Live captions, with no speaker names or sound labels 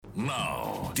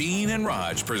Now, Dean and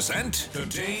Raj present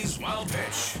today's Wild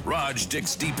Pitch. Raj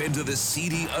digs deep into the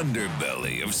seedy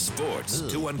underbelly of sports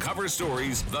to uncover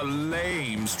stories the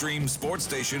lame stream sports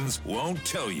stations won't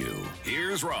tell you.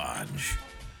 Here's Raj.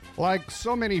 Like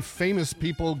so many famous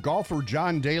people, golfer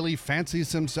John Daly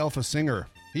fancies himself a singer.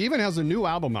 He even has a new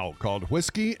album out called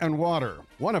Whiskey and Water,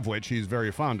 one of which he's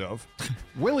very fond of.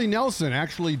 Willie Nelson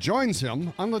actually joins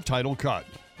him on the title cut.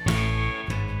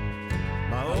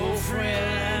 My old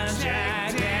friend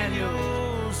Jack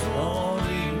Daniels won't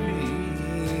leave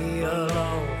me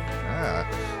alone.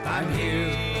 I'm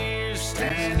here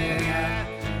standing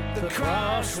at the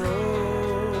crossroads.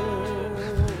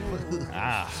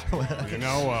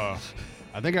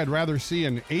 I think I'd rather see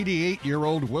an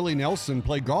 88-year-old Willie Nelson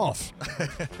play golf.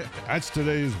 That's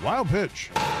today's Wild Pitch.